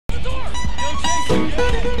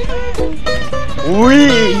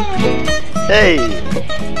Whee! Hey!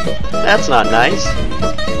 That's not nice.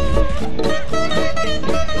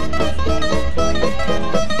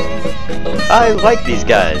 I like these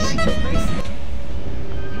guys.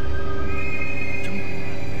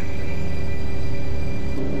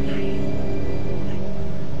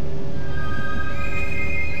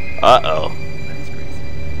 Uh-oh.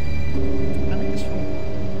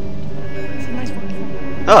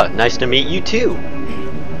 Oh, nice to meet you too.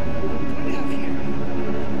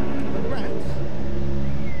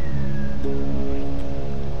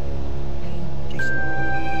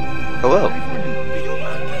 Hello.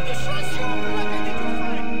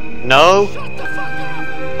 No.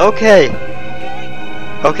 Okay.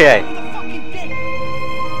 Okay.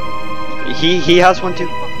 He has one too.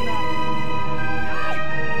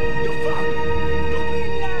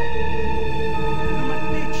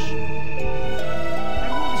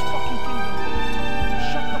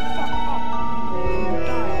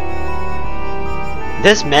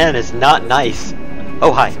 This man is not nice.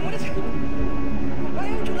 Oh, hi. Why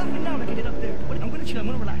aren't you laughing now like I did up there? I'm gonna chill, I'm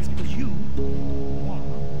gonna relax because you want.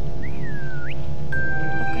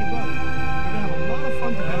 Okay, brother. We're gonna have a lot of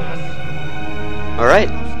fun together. Alright.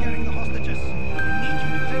 I'm scaring the hostages. I need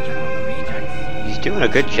you to take care of the rejects. He's doing a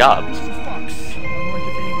good job. This is Fox. I'm more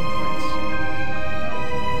entertaining than friends.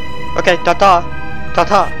 Okay, ta-ta.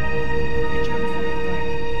 Ta-ta.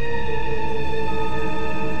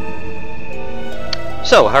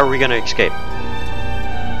 So, how are we gonna escape?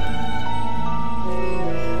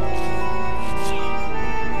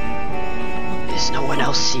 There's no one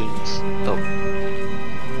else seems. Oh.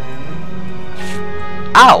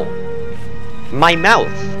 Ow! My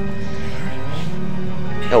mouth!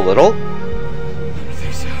 A little?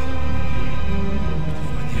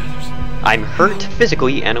 I'm hurt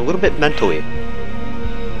physically and a little bit mentally.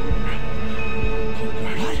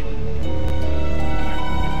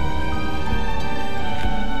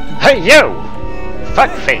 Hey you!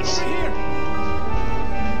 Fuckface!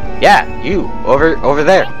 Yeah, you, over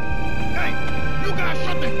there. Hey, you guys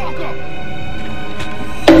shut the fuck up!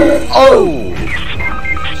 Oh!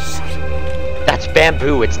 That's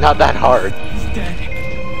bamboo, it's not that hard. He's dead.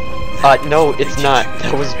 No, it's not.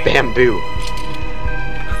 That was bamboo.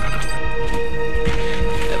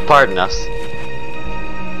 Pardon us.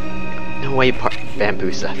 No way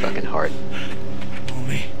bamboo's that fucking hard.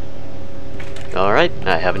 Alright,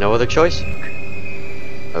 I have no other choice.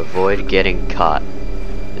 Avoid getting caught.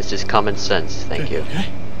 This is common sense, thank you.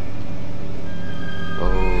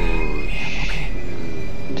 Oh,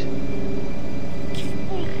 shoot.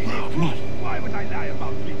 Why would I lie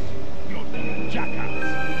about this? You're jackass.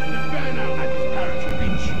 The burnout at his parents'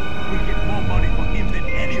 bench will get more money for him than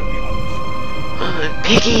any of the others.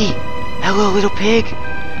 Piggy! Hello, little pig!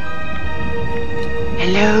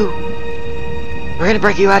 Hello! We're gonna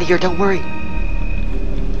break you out of here, don't worry.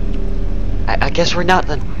 I guess we're not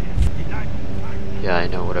then. Yeah, I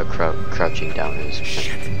know what a crouching down is.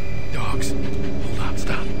 Shit. Dogs. Hold on,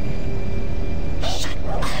 stop. Shut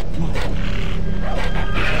up.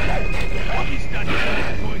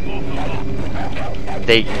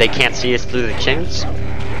 They can't see us through the chins?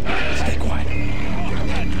 Stay quiet.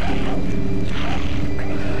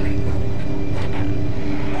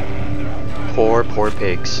 Poor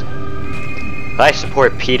pigs. I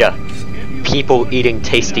support PETA. People eating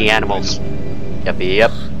tasty animals. Yep.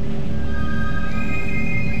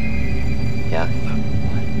 Yeah.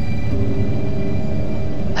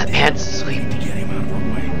 That man's asleep. Get him out of our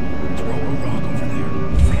way. Throw a rock over there.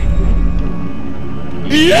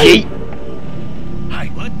 Yeet! Hi,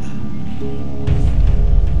 what?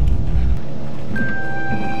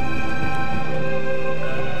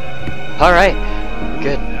 Alright.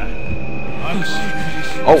 Good.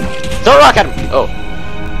 Oh, Oh! Throw a rock at him! Oh.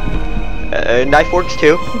 Knife works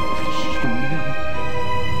too.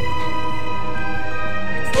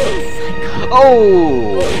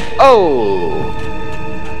 Oh! Oh!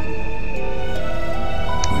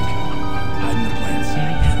 hide in the plants.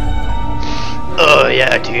 Oh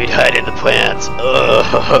yeah, dude, hide in the plants.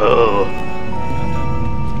 Oh!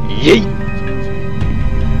 Yeet!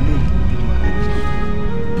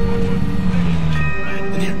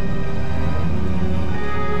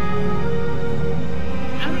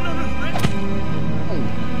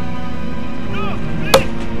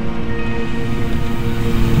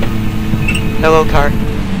 Hello, car.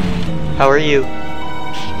 How are you?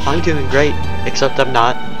 I'm doing great, except I'm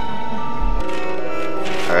not.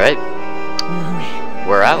 Alright.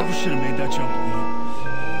 We're out. I should have made that jump alone.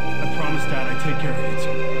 I promised Dad I'd take care of it.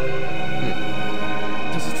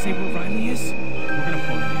 Does it say where Riley is? We're gonna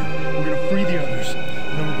find him. We're gonna free the others.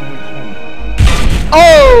 And then we're going home.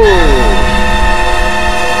 Oh!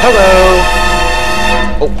 Hello!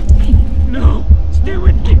 Oh. No! Stay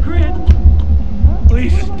with me, Grit!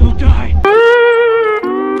 Please, don't die!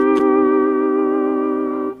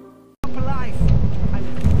 Alive!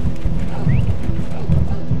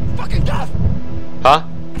 Fucking death! Huh?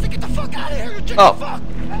 Get the fuck out of here, you chicken Oh. fuck!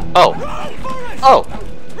 Oh. Run, Forrest! Oh.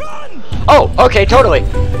 Run! Oh, okay, totally.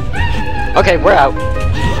 Okay, we're out.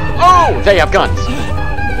 Oh, they have guns.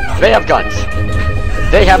 They have guns.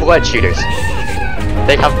 They have lead shooters.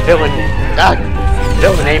 They have villain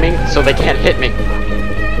aiming, so they can't hit me.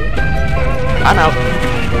 I'm out.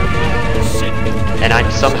 And I'm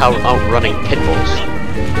somehow outrunning pitbulls.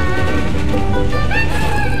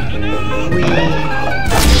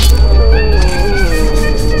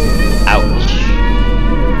 Ouch.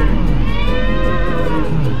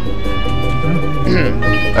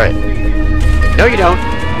 Alright. No, you don't.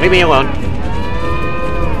 Leave me alone.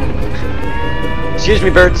 Excuse me,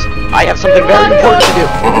 birds. I have something very important to do.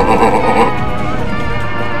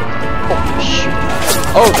 Oh, shoot.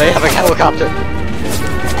 Oh, they have a helicopter.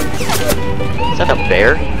 Is that a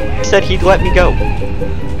bear? He said he'd let me go. I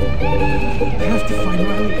have to find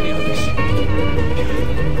Riley and the others. I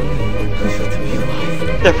have to be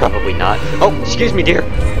alive. They're probably not. Oh, excuse me, dear.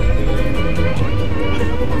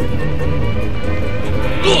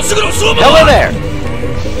 Hello there!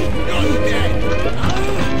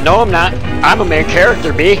 No, I'm not. I'm a main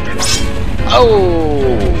character, B.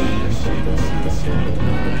 Oh!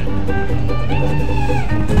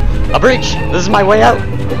 A breach! This is my way out!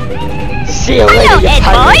 See you later, you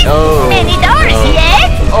pirate! Oh, Many doors, no. yes?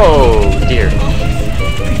 Oh, dear.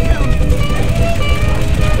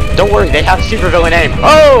 Don't worry, they have supervillain aim.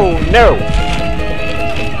 Oh, no!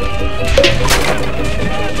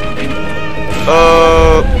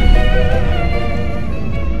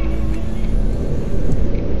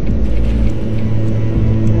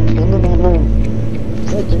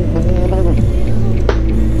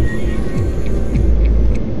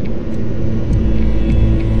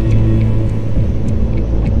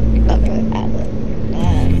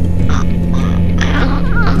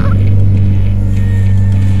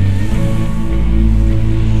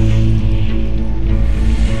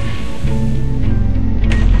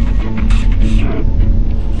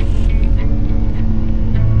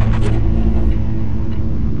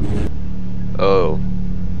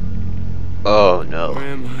 Oh no. Where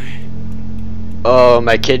am I? Oh,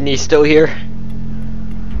 my kidney's still here?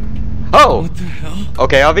 Oh! What the hell?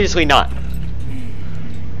 Okay, obviously not.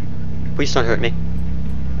 Please don't hurt me.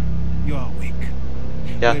 You are awake.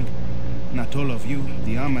 Yeah. Well, not all of you.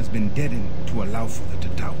 The arm has been deadened to allow for the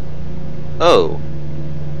Tatao. Oh.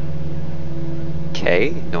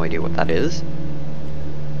 Okay, no idea what that is.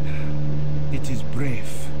 It is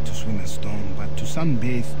brave to swim a storm, but to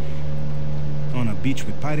sunbathe on a beach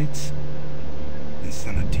with pirates,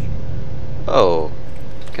 insanity. Oh.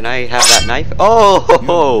 Can I have that knife? Oh! You have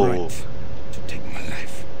the right to take my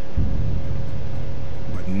life.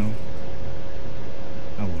 But no,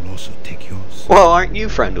 I will also take yours. Well, aren't you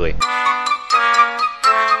friendly?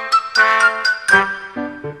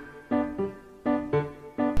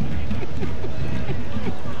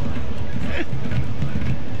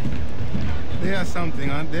 They are something,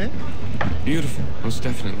 aren't they? Beautiful, most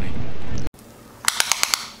definitely.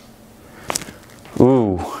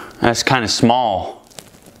 Ooh, that's kind of small.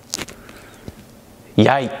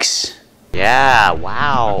 Yikes. Yeah, I could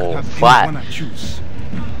wow. have anyone Flat. I choose.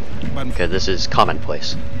 But Okay, this is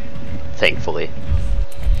commonplace. Thankfully.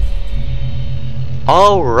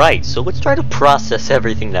 Alright, so let's try to process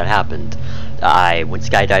everything that happened. I went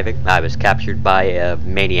skydiving. I was captured by a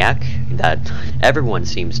maniac that everyone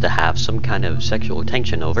seems to have some kind of sexual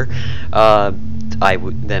tension over.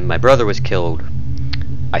 Then my brother was killed.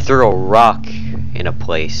 I threw a rock in a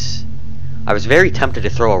place. I was very tempted to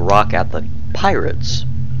throw a rock at the pirates.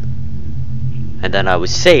 And then I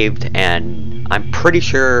was saved, and I'm pretty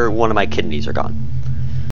sure one of my kidneys are gone.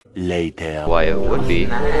 Later. Why, it would be.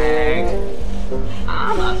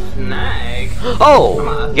 I'm a snake.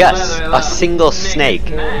 Oh! Yes, a single snake.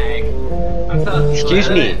 Excuse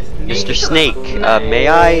me, Mr. Snake, may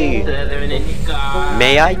I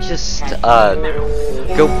just,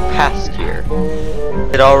 go past here?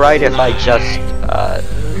 Is it alright if I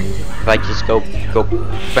just go... You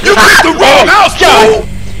picked the wrong house, God!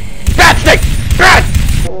 Bad snake! Bad!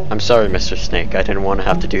 I'm sorry, Mr. Snake, I didn't want to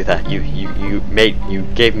have to do that. You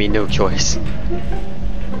gave me no choice.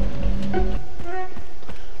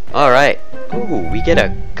 Alright. Ooh, we get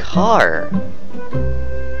a car.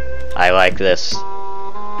 I like this.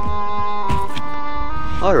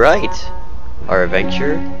 Alright. Our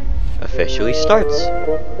adventure officially starts.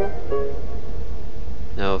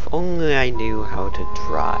 Now, if only I knew how to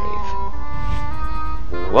drive.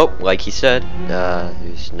 Well, like he said,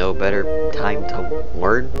 there's no better time to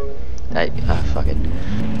learn. Fuck it.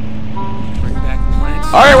 Bring back plants.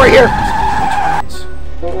 Alright, we're here!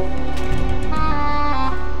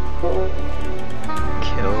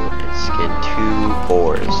 Kill and skin 2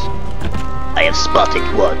 boars. I have spotted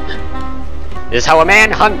one. This is how a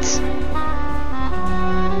man hunts!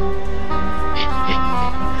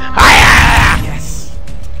 Yes.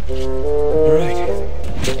 Right.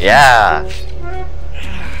 Yeah!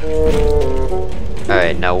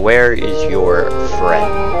 Alright, now where is your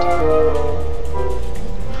friend?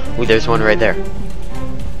 Ooh, there's one right there.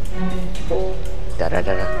 Da da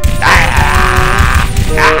da da.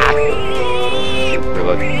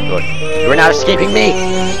 Look. You're not escaping me!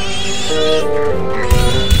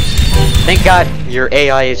 Thank God your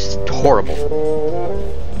AI is horrible.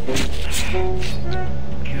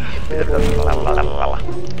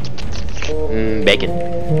 Bacon.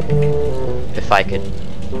 If I could.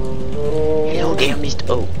 Hello there, Mr.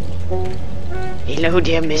 Oh. Hello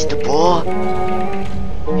there, Mr. Paw.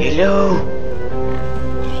 Hello.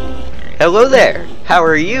 Hello there. How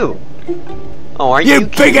are you? Oh, aren't you? You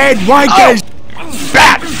big-head wankers!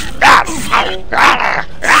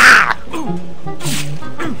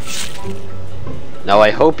 Now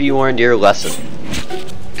I hope you learned your lesson.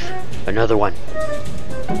 Another one.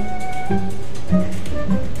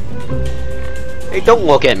 Hey, don't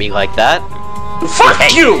look at me like that.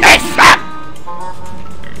 Fuck you!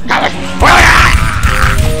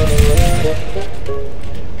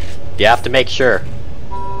 You have to make sure.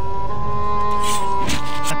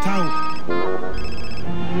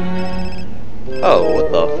 Oh, what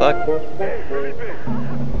the fuck? Hey, Felipe.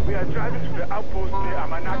 We are driving to the outpost near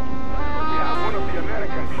Amanaki. We have one of the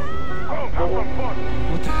Americans. Come, have some fun.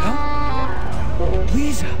 What the hell?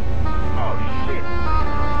 Lisa! Oh, shit.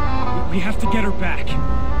 We have to get her back.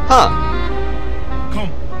 Huh.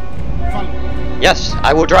 Come, follow. Yes,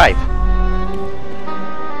 I will drive.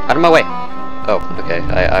 Out of my way. Oh, okay.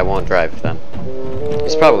 I won't drive then.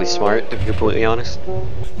 It's probably smart, to be completely honest.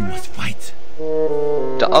 You must fight.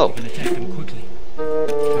 Oh. And attack them quickly.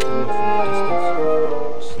 Get them off from a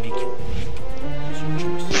distance. Sneak. It's your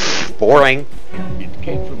choice. Boring. It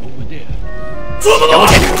came from over there.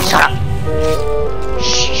 Shut up.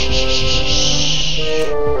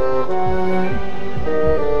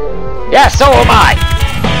 Yeah, so am I.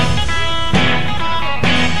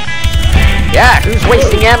 Yeah, who's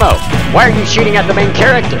wasting ammo? Why are you shooting at the main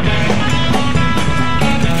character?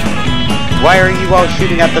 Why are you all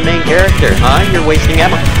shooting at the main character, huh? You're wasting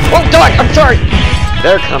ammo. Oh, dog, I'm sorry.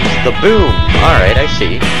 There comes the boom. Alright, I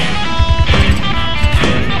see.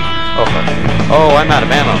 Oh, fuck. Oh, I'm out of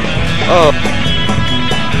ammo. Oh.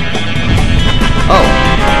 Oh.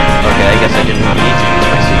 Okay, I guess I didn't need to use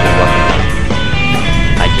my secret weapon.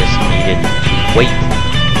 I just needed to wait.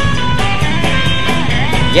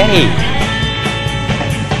 Yay!